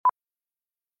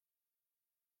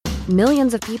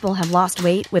Millions of people have lost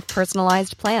weight with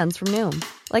personalized plans from Noom.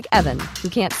 Like Evan, who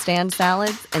can't stand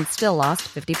salads and still lost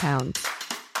 50 pounds.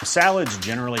 Salads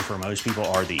generally for most people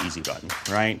are the easy button,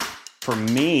 right? For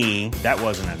me, that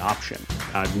wasn't an option.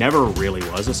 I never really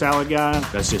was a salad guy.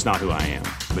 That's just not who I am.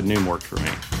 But Noom worked for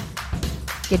me.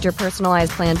 Get your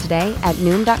personalized plan today at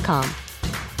Noom.com.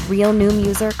 Real Noom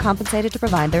user compensated to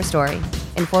provide their story.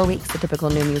 In 4 weeks, the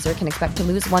typical Noom user can expect to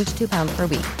lose 1 to 2 pounds per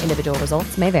week. Individual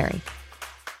results may vary.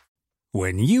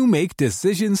 When you make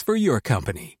decisions for your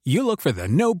company, you look for the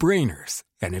no-brainers.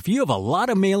 And if you have a lot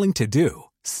of mailing to do,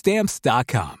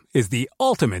 Stamps.com is the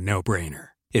ultimate no-brainer.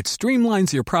 It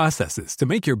streamlines your processes to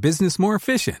make your business more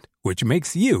efficient, which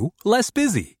makes you less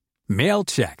busy. Mail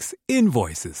checks,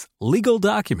 invoices, legal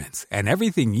documents, and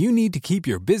everything you need to keep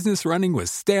your business running with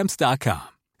Stamps.com.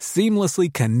 Seamlessly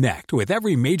connect with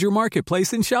every major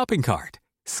marketplace and shopping cart.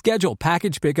 Schedule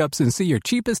package pickups and see your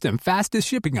cheapest and fastest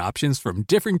shipping options from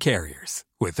different carriers.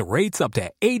 With rates up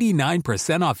to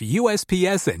 89% off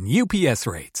USPS and UPS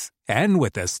rates. And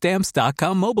with the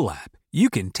Stamps.com mobile app,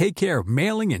 you can take care of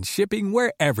mailing and shipping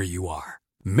wherever you are.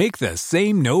 Make the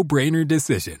same no-brainer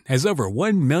decision as over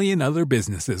 1 million other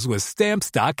businesses with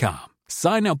Stamps.com.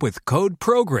 Sign up with code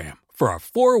PROGRAM for a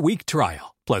 4-week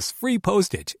trial, plus free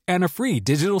postage and a free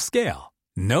digital scale.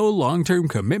 No long-term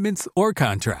commitments or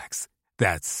contracts.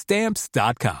 That's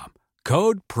Stamps.com.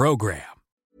 Code PROGRAM.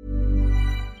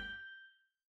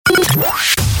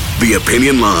 The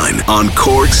Opinion Line on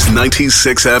Cork's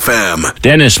 96 FM.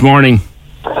 Dennis, morning.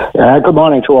 Good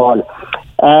morning to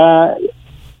all.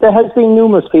 There has been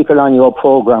numerous people on your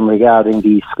programme regarding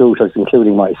these scooters,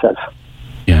 including myself.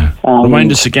 Yeah.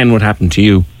 Remind us again what happened to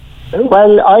you.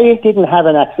 Well, I didn't have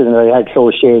an accident. I had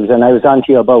closed shaves, and I was on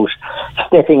to you about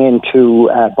stepping into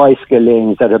bicycle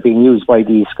lanes that are being used by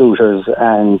these scooters,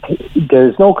 and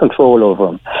there's no control over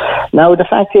them. Now, the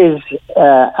fact is,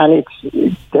 and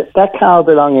that car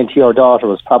belonging to your daughter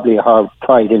was probably her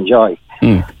pride and joy.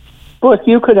 But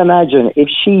you could imagine if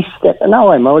she stepped...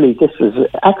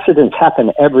 accidents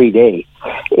happen every day.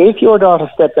 If your daughter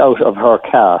stepped out of her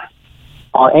car,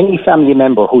 or any family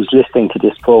member who's listening to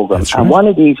this program, and one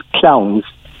of these clowns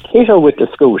hit her with the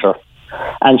scooter,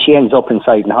 and she ends up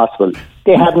inside in hospital,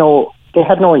 they had no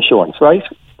insurance, right?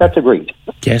 That's agreed.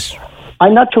 Yes.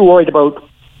 I'm not too worried about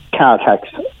car tax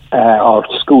or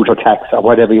scooter tax or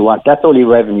whatever you want. That's only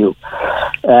revenue.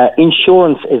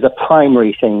 Insurance is a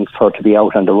primary thing for to be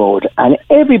out on the road, and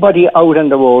everybody out on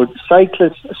the road,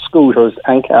 cyclists, scooters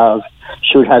and cars,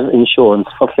 should have insurance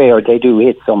for fear they do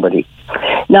hit somebody.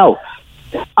 Now,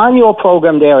 on your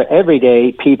program there, every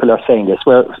day people are saying this,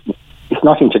 where it's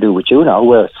nothing to do with you now,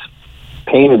 where it's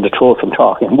pain in the throat from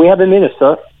talking. We have a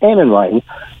minister, Eamon Ryan,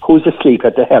 who's asleep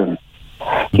at the helm.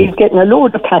 He's getting a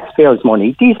load of taxpayers'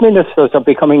 money. These ministers are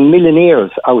becoming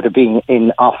millionaires out of being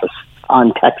in office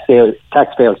on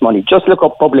taxpayers' money. Just look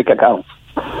up public accounts.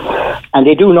 And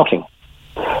they do nothing.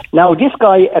 Now, this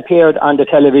guy appeared on the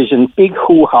television, big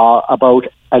hoo-ha about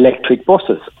electric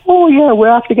buses. Oh, yeah, we're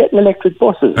after getting electric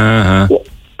buses.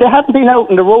 They haven't been out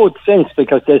on the road since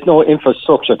because there's no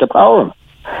infrastructure to power them.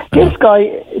 This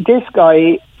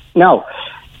guy, now,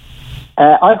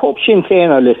 I hope Sinn Féin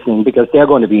are listening because they're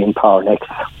going to be in power next.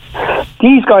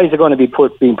 These guys are going to be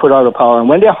being put out of power, and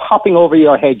when they're hopping over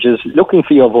your hedges looking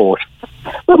for your vote,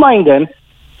 remind them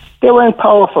they were in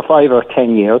power for 5 or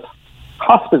 10 years.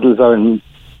 Hospitals are in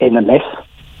a mess.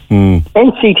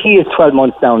 NCT is 12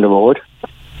 months down the road.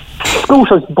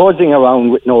 Scooters buzzing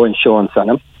around with no insurance on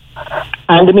them.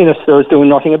 And the minister is doing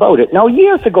nothing about it. Now,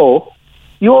 years ago,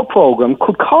 your programme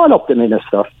could call up the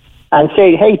minister and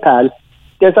say, hey, pal,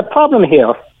 there's a problem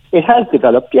here. It has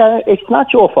developed. Yeah, it's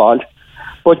not your fault,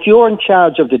 but you're in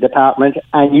charge of the department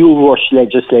and you rush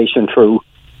legislation through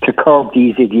to curb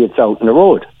these idiots out on the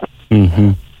road.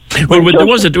 Well,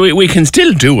 we can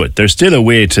still do it. There's still a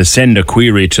way to send a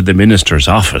query to the minister's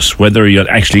office. Whether you'll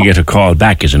actually get a call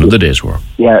back is another day's work.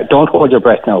 Yeah, don't hold your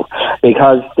breath now,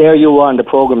 because there you were on the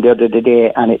programme the other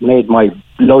day and it made my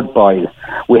blood boil.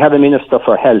 We have a minister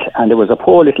for health, and there was a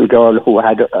poor little girl who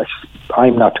had,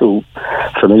 I'm not too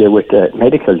familiar with the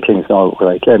medical things now,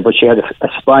 but she had a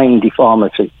spine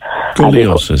deformity.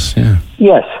 Scoliosis, yeah.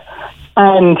 Yes,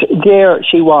 and there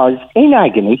she was in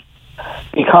agony,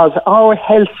 because our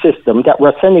health system that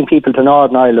we're sending people to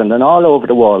Northern Ireland and all over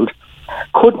the world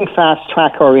couldn't fast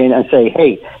track her in and say,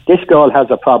 hey, this girl has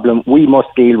a problem, we must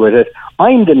deal with it.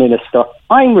 I'm the minister,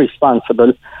 I'm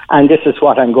responsible, and this is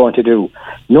what I'm going to do.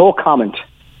 No comment.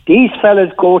 These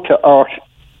fellas go to earth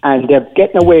and they're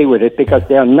getting away with it because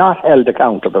they're not held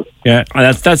accountable. Yeah,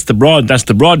 that's the broad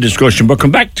discussion. But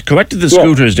come back to the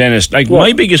scooters, Dennis.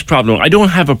 My biggest problem, I don't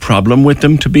have a problem with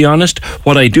them, to be honest.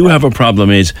 What I do have a problem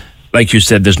is like you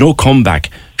said, there's no comeback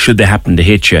should they happen to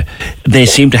hit you. They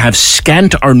seem to have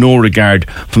scant or no regard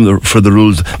for the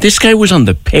rules. This guy was on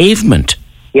the pavement.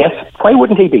 Yes, why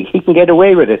wouldn't he be? He can get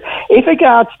away with it. If a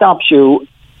guard stops you,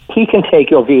 he can take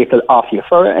your vehicle off you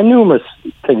for numerous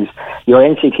things. Your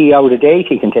NCT out of date,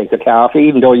 he can take the car off you,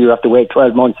 even though you have to wait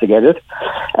 12 months to get it.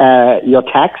 Your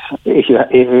tax,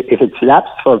 if it's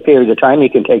lapsed for a period of time, he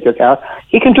can take your car.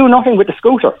 He can do nothing with the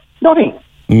scooter. Nothing.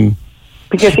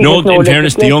 Because no, in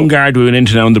fairness, the young guard we went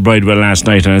into down the Bridewell last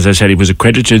night, and as I said, he was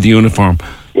accredited to the uniform,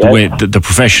 the way the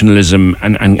professionalism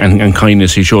and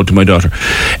kindness he showed to my daughter.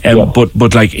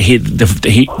 But like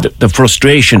the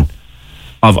frustration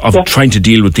of trying to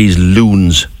deal with these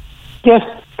loons. Yes,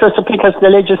 because the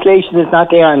legislation is not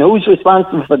there, and who's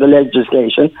responsible for the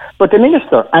legislation but the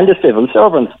minister and the civil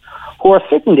servants, who are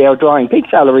sitting there drawing big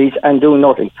salaries and doing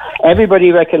nothing.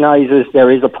 Everybody recognises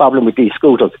there is a problem with these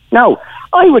scooters. Now,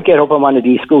 I would get up on one of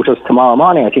these scooters tomorrow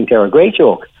morning. I think they're a great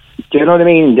joke. Do you know what I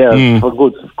mean? They're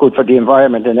good for the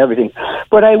environment and everything.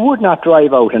 But I would not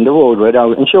drive out on the road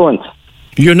without insurance.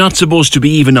 You're not supposed to be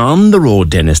even on the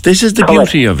road, Dennis. This is the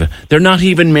beauty of it. They're not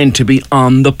even meant to be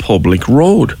on the public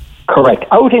road. Correct.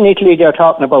 Out in Italy, they're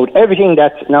talking about everything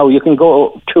that's... Now, you can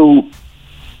go to...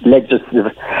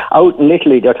 legislative. Out in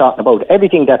Italy, they're talking about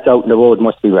everything that's out on the road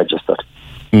must be registered.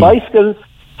 Bicycles,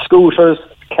 scooters,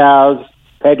 cars,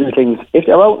 pedal things, if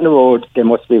they're out on the road, they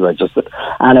must be registered.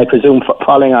 And I presume,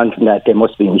 following on from that, they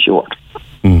must be insured.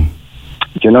 Do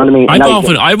you know what I mean?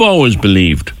 I've always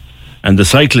believed, and the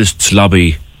cyclists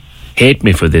lobby hate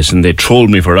me for this, and they troll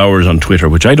me for hours on Twitter,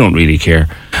 which I don't really care.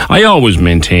 I always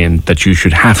maintained that you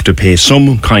should have to pay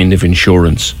some kind of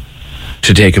insurance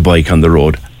to take a bike on the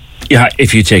road. Yeah,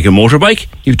 if you take a motorbike,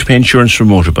 you have to pay insurance for a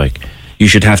motorbike. You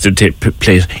should have to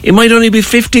place. It might only be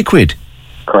 50 quid.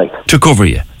 Correct. To cover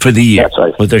you for the year. That's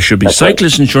right. But there should be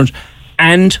cyclist insurance,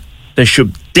 and there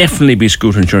should definitely be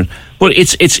scooter insurance. But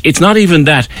it's not even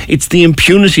that. It's the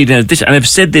impunity that this, and I've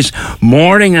said this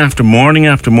morning after morning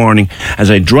after morning as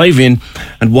I drive in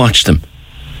and watch them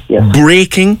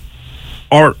breaking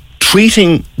or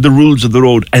treating the rules of the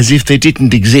road as if they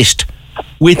didn't exist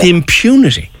with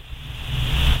impunity.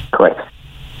 Correct.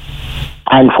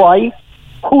 And why?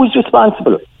 Who's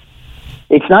responsible?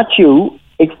 It's not you.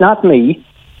 It's not me.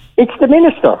 It's the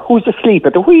minister who's asleep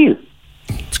at the wheel.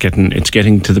 It's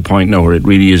getting to the point now where it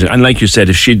really is. And like you said,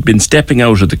 if she'd been stepping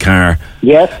out of the car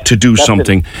to do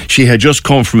something, she had just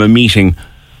come from a meeting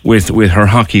with her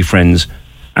hockey friends.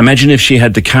 Imagine if she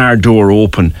had the car door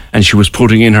open and she was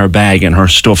putting in her bag and her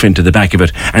stuff into the back of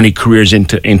it, and it careers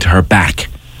into her back.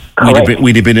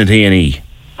 We'd have been at A&E.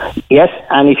 Yes,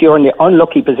 and if you're in the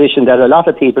unlucky position that a lot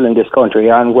of people in this country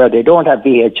are in, where they don't have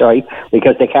VHI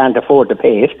because they can't afford to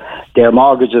pay it, their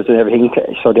mortgages and everything,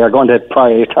 so they're going to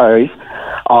prioritise,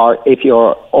 or if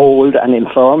you're old and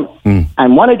infirm,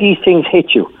 and one of these things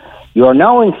hits you, you're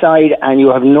now inside and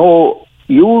you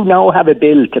now have a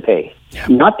bill to pay. Yeah.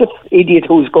 Not the idiot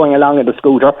who's going along in the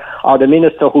scooter, or the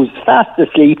minister who's fast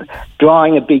asleep,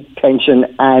 drawing a big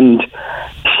pension and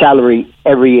salary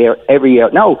every year.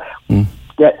 Now,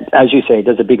 as you say,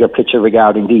 there's a bigger picture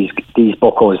regarding these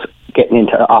buckos getting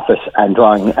into office and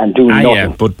drawing and doing nothing. Yeah,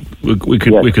 but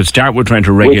we could start with trying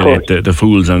to regulate the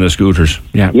fools on the scooters.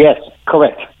 Yeah. Yes,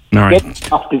 correct. All right.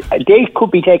 They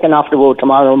could be taken off the road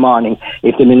tomorrow morning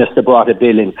if the minister brought a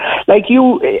bill in. Like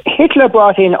Hitler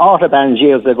brought in autobahns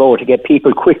years ago to get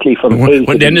people quickly from A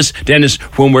to Dennis,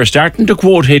 when we're starting to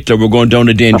quote Hitler, we're going down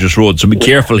a dangerous road, so be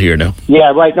careful here now.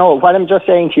 Yeah, right. No, what I'm just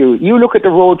saying to you look at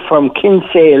the road from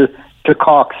Kinsale to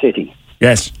Cork City.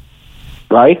 Yes.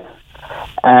 Right?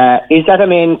 Is that a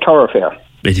main thoroughfare?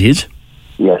 It is.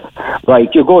 Yes. Right.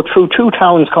 You go through two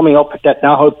towns coming up that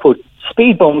now have put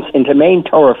speed bumps into main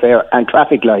thoroughfare and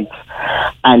traffic lights.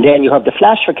 And then you have the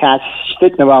flash for cats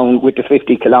sitting around with the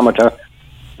 50 kilometre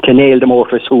to nail the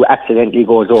motorist who accidentally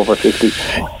goes over 50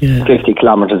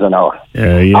 kilometres an hour.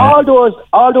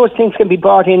 All those things can be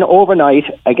brought in overnight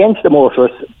against the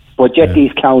motorists, but yet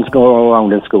these clowns go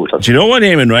around in scooters. Do you know what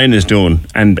Eamon Ryan is doing?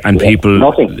 And people...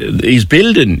 Nothing. He's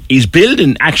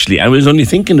building, actually. I was only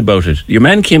thinking about it. Your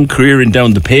man came careering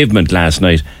down the pavement last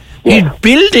night. Yeah. He's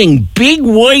building big,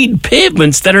 wide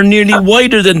pavements that are nearly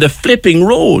wider than the flipping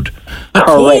road. Of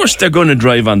course they're going to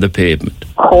drive on the pavement.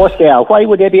 Of course they are. Why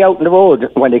would they be out on the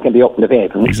road when they can be up on the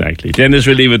pavement? Exactly. Dennis,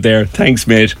 we'll leave it there. Thanks,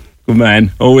 mate. Good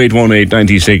man. 0818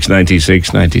 96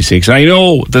 96 96. I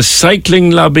know the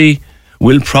cycling lobby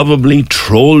will probably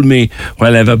troll me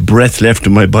while I have a breath left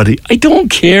in my body. I don't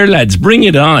care, lads. Bring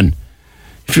it on.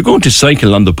 If you're going to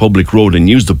cycle on the public road and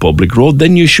use the public road,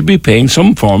 then you should be paying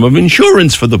some form of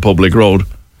insurance for the public road.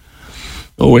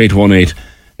 0818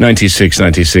 96.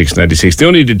 The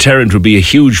only deterrent would be a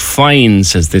huge fine,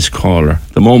 says this caller.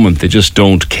 At the moment, they just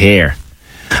don't care.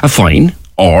 A fine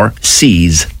or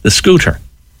seize the scooter.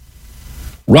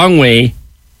 Wrong way.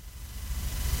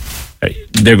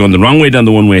 They're going the wrong way down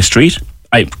the one-way street.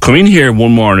 I come in here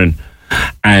one morning,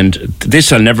 and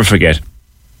this I'll never forget.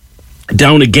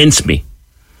 Down against me,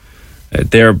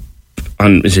 they're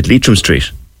on, is it Leitrim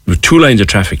Street? With 2 lines of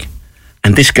traffic.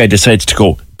 And this guy decides to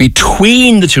go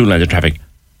between the 2 lines of traffic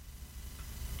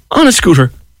on a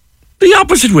scooter, the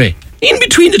opposite way, in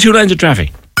between the 2 lines of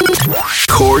traffic.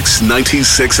 Cork's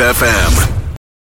 96 FM.